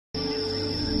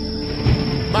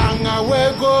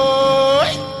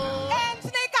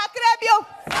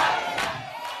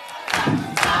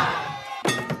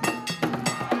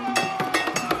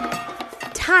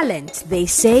Talent, they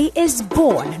say, is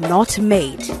born, not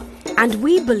made. And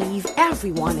we believe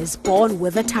everyone is born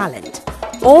with a talent.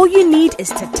 All you need is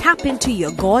to tap into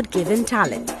your God-given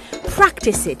talent,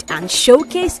 practice it, and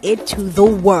showcase it to the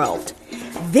world.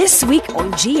 This week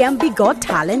on GMB Got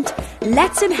Talent,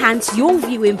 let's enhance your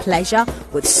viewing pleasure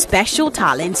with special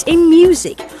talents in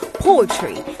music,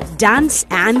 poetry, dance,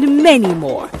 and many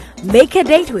more. Make a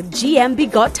date with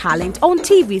GMB Got Talent on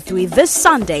TV3 this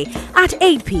Sunday at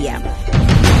 8 p.m.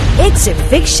 It's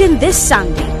eviction this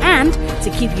Sunday, and to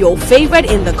keep your favorite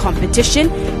in the competition,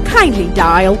 kindly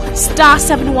dial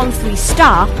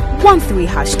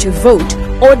 *713*13# to vote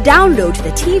or download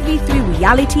the TV3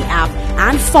 reality app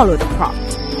and follow the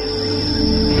prompt.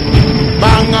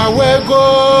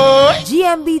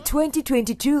 GMB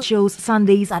 2022 shows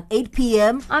Sundays at 8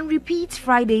 p.m. and repeats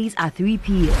Fridays at 3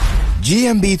 p.m.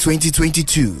 GMB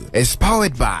 2022 is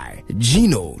powered by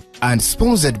Gino and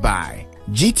sponsored by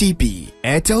GTP,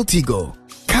 Airtel Tigo,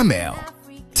 Camel,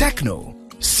 Techno,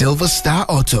 Silver Star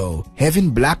Auto, Heaven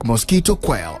Black Mosquito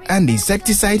Coil and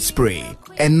Insecticide Spray,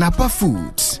 and Napa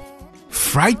Foods.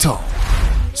 Frytol,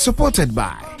 supported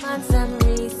by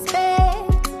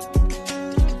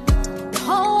the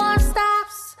whole one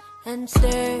stops and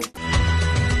stares.